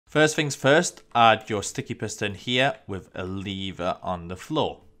First things first, add your sticky piston here with a lever on the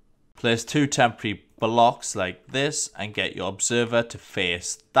floor. Place 2 temporary blocks like this and get your observer to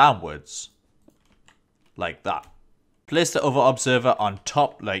face downwards. Like that. Place the other observer on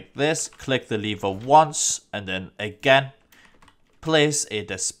top like this, click the lever once and then again. Place a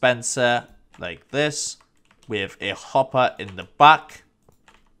dispenser like this with a hopper in the back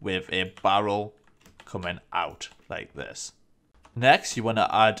with a barrel coming out like this. Next, you want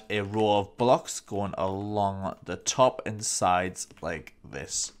to add a row of blocks going along the top and sides like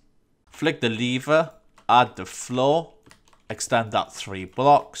this. Flick the lever, add the floor, extend that 3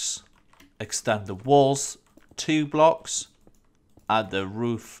 blocks, extend the walls 2 blocks, add the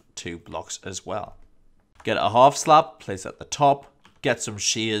roof 2 blocks as well. Get a half slab, place at the top, get some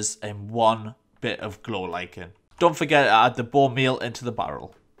shears and 1 bit of glow lichen. Don't forget to add the bone meal into the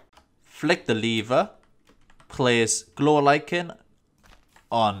barrel. Flick the lever, place glow lichen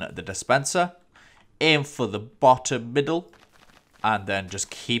on the dispenser, aim for the bottom middle, and then just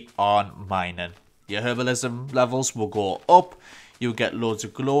keep on mining. Your herbalism levels will go up. You'll get loads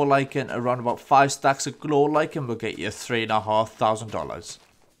of glow lichen. Around about 5 stacks of glow lichen will get you $3,500.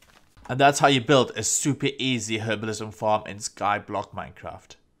 And that's how you build a super easy herbalism farm in Skyblock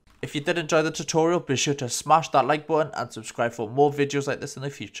Minecraft. If you did enjoy the tutorial, be sure to smash that like button and subscribe for more videos like this in the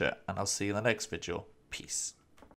future. And I'll see you in the next video. Peace.